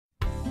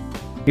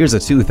Here's a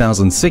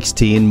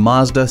 2016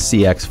 Mazda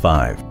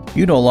CX-5.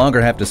 You no longer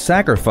have to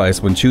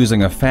sacrifice when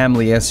choosing a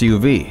family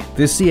SUV.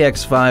 This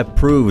CX-5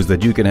 proves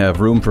that you can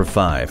have room for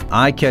 5,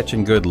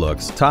 eye-catching good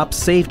looks, top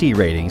safety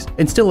ratings,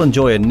 and still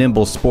enjoy a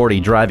nimble, sporty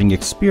driving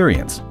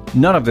experience.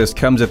 None of this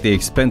comes at the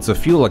expense of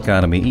fuel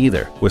economy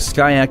either, with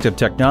SkyActiv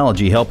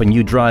technology helping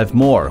you drive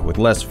more with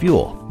less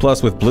fuel.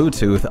 Plus, with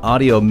Bluetooth,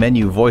 audio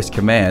menu voice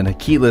command,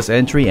 keyless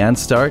entry and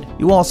start,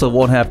 you also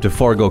won't have to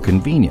forego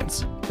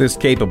convenience. This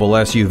capable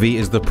SUV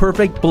is the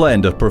perfect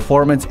blend of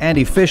performance and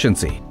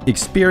efficiency.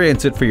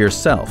 Experience it for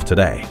yourself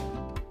today.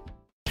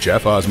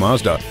 Jeff Haas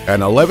Mazda,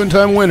 an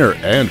 11-time winner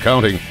and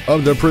counting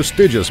of the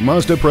prestigious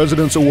Mazda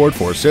President's Award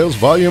for Sales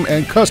Volume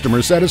and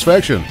Customer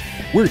Satisfaction.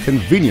 We're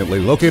conveniently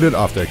located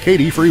off the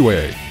Katy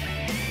Freeway.